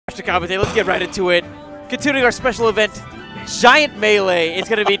Mr. Commentator. Let's get right into it. Continuing our special event, Giant Melee. It's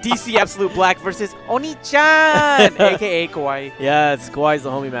going to be DC Absolute Black versus Oni-chan, a.k.a. Kawaii. Yeah, Kawaii's the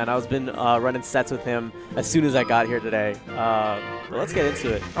homie, man. I've been running sets with him as soon as I got here today. But let's get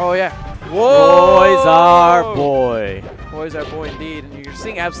into it. Oh, yeah. Whoa! Boy's our boy. Boy's our boy, indeed. And you're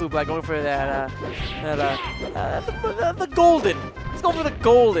seeing Absolute Black going for that, the golden. He's going for the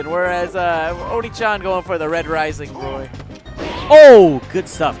golden, whereas Oni-chan going for the red rising, boy. Oh, good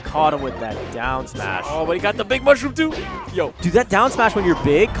stuff. Caught him with that down smash. Oh, but he got the big mushroom, too. Yo. Dude, that down smash when you're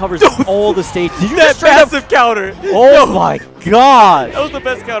big covers all the stage. Did you that massive counter. Oh, my God. That was the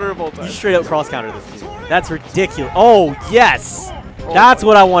best counter of all time. You straight up cross counter this. That's ridiculous. Oh, yes. Oh, that's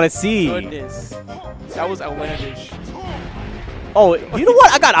what I want to see. Goodness. That was outlandish. Oh, you know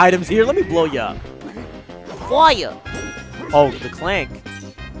what? I got items here. Let me blow you up. Fire. Oh, the clank.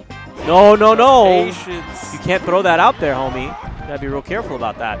 No, no, no. Patience. You can't throw that out there, homie. You gotta be real careful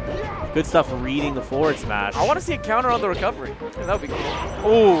about that. Good stuff for reading the forward smash. I want to see a counter on the recovery. Yeah, that would be cool.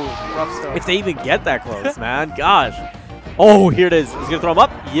 Ooh, rough stuff. If they even get that close, man. Gosh. Oh, here it is. He's gonna throw him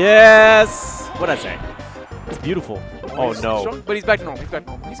up. Yes. What'd I say? It's beautiful. Oh, no. Strong, but he's back to normal. He's back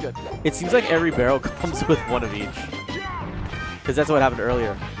to normal. He's good. It seems like every barrel comes with one of each. Because that's what happened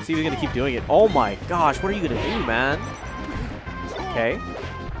earlier. See if he's going to keep doing it. Oh, my gosh. What are you going to do, man? Okay.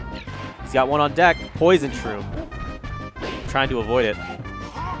 He's got one on deck. Poison Shroom. Trying to avoid it.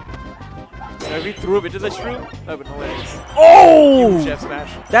 If he threw him into the shroom, that would be hilarious. Oh! Chef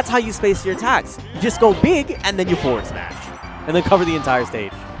smash. That's how you space your attacks. You just go big, and then you forward smash. And then cover the entire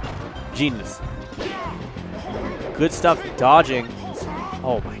stage. Genius. Good stuff dodging.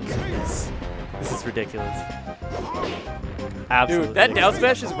 Oh my goodness. This is ridiculous. Absolutely. Dude, that down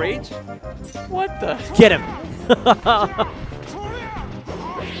smash is rage? What the? Get him!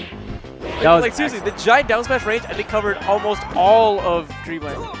 Like seriously, the giant down smash range, I think, covered almost all of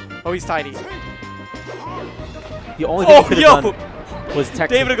Dreamland. Oh, he's tiny. The only thing he could have done was tech.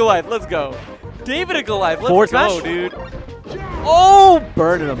 David and Goliath, let's go. David and Goliath, let's forward go, smash? Dude. Oh,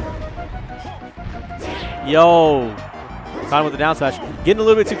 burning him. Yo. Caught him with the down smash. Getting a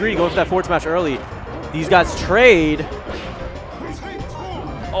little bit too greedy, going for that forward smash early. These guys trade.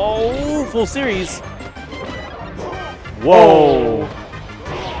 Oh, full series. Whoa.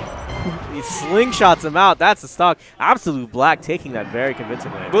 He slingshots him out. That's the stock. Absolute Black taking that very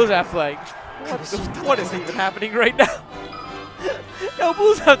convincingly. Blue's half like, what is even happening right now? Yo,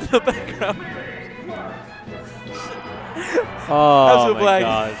 Blue's half in the background. Oh, my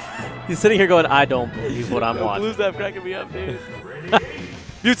gosh. He's sitting here going, I don't believe what I'm watching. Blue's half cracking me up, dude.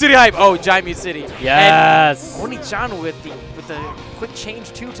 Mute City hype. Oh, Giant Mute City. Yes. And Oni-chan with the quick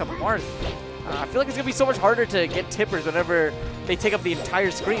change, too, to Marth. I feel like it's going to be so much harder to get tippers whenever they take up the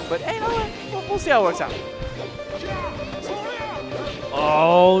entire screen. But, hey, you know what? We'll see how it works out.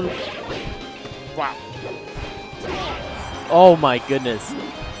 Oh. Wow. Oh, my goodness.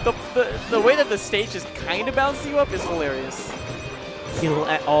 The way that the stage just kind of bounces you up is hilarious. He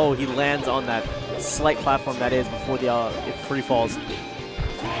lands on that slight platform that is before the it free falls.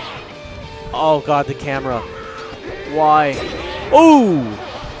 Oh, God, the camera. Why? Oh!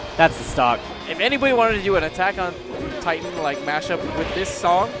 That's the stock. If anybody wanted to do an Attack on Titan like mashup with this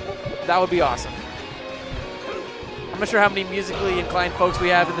song, that would be awesome. I'm not sure how many musically inclined folks we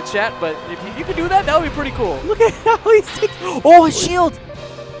have in the chat, but if you could do that, that would be pretty cool. Look at how he's taking. Oh, a shield!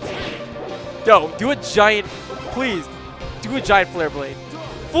 Yo, do a giant, please, do a giant flare blade.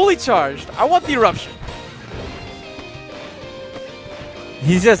 Fully charged. I want the eruption.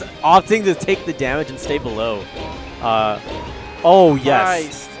 He's just opting to take the damage and stay below. Oh, yes.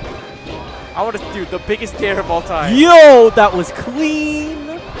 Christ. I want to do the biggest dare of all time. Yo, that was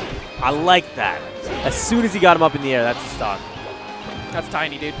clean. I like that. As soon as he got him up in the air, that's the stock. That's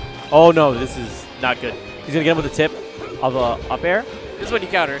tiny, dude. Oh, no, this is not good. He's going to get him with a tip of up air. This is when you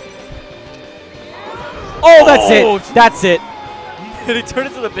counter. Oh, that's it. That's it. And he turned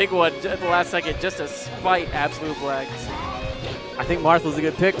into the big one at the last second just to spite Absolute Black. I think Marth was a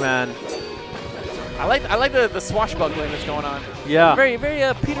good pick, man. I like the swashbuckling that's going on. Yeah. Very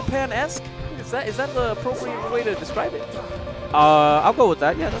Peter Pan-esque. Is that the appropriate way to describe it? I'll go with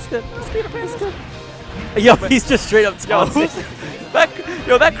that. Yeah, that's good. That's Peter Pan. That's good. Yo, he's just straight up taunting.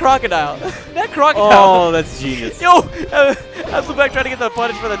 That crocodile. That crocodile. Oh, that's genius. Yo, Absolute Black trying to get the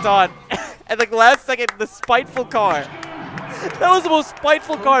punish for the taunt. And like last second, the spiteful car. That was the most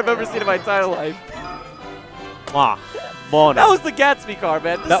spiteful car I've ever seen in my entire life. Ah, mono. That was the Gatsby car,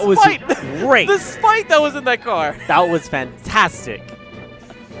 man. That was great. The spite that was in that car. That was fantastic.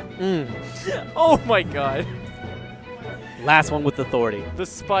 Oh my god. Last one with authority. The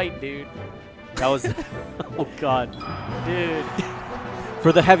spite, dude. That was, oh god. Dude.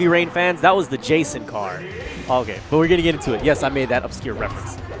 For the Heavy Rain fans, that was the Jason car. Okay, but we're going to get into it. Yes, I made that obscure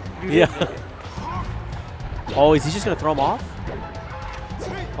reference. Yeah. Oh, is he just going to throw him off?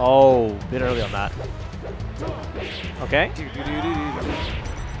 Oh, a bit early on that. Okay.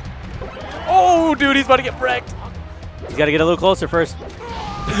 Oh, dude, he's about to get wrecked. He's got to get a little closer first.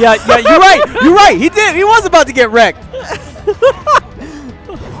 Yeah, you're right. You're right. He did. He was about to get wrecked.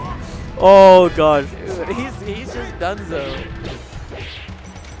 Oh, gosh. Dude, he's just donezo.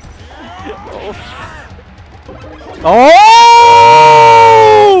 Oh!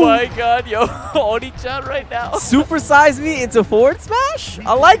 My God, yo, Oni-chan right now. Supersize me into forward smash?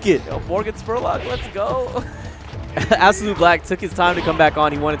 I like it. Yo, Morgan Spurlock, let's go. Absolute Black took his time to come back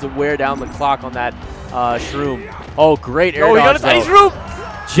on. He wanted to wear down the clock on that shroom. Oh, great air Oh, he got dodge, a tiny though.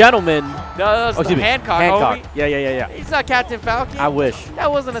 shroom. Gentlemen. No, that's the Hancock, homie. Yeah. He's not Captain Falcon. I wish.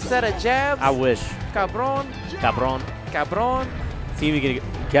 That wasn't a set of jabs. I wish. Cabron. See if he can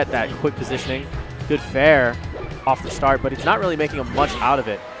get that quick positioning. Good fair off the start, but he's not really making much out of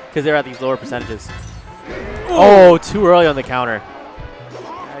it because they're at these lower percentages. Ooh. Oh, too early on the counter.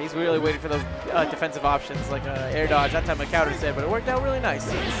 Yeah, he's really waiting for those defensive options like air dodge. That time a counter said, but it worked out really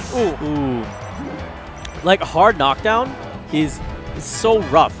nice. Ooh. Like hard knockdown is so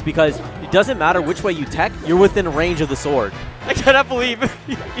rough because it doesn't matter which way you tech, you're within range of the sword. I cannot believe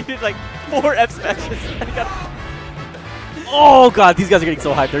he did like 4 F smashes. Oh, God, these guys are getting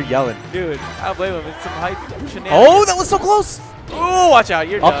so hyped. They're yelling. Dude, I don't blame him. It's some hype shenanigans. Oh, that was so close. Oh, watch out.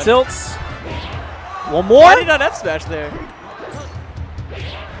 You're Up done. tilts. One more. Why did he not F smash there?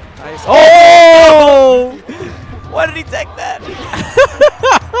 Nice. Oh! Why did he take that?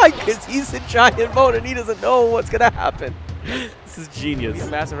 Because he's in giant mode and he doesn't know what's going to happen. This is genius. He's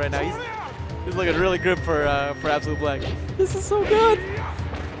massive right now. He's looking really good for Absolute Black. This is so good.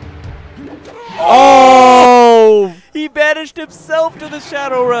 Oh! He banished himself to the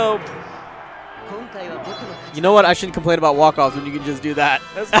Shadow Realm. You know what? I shouldn't complain about walk-offs when you can just do that.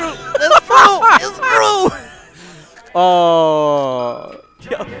 That's true. That's true. It's true. Oh.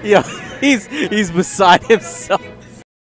 Yeah, he's beside himself.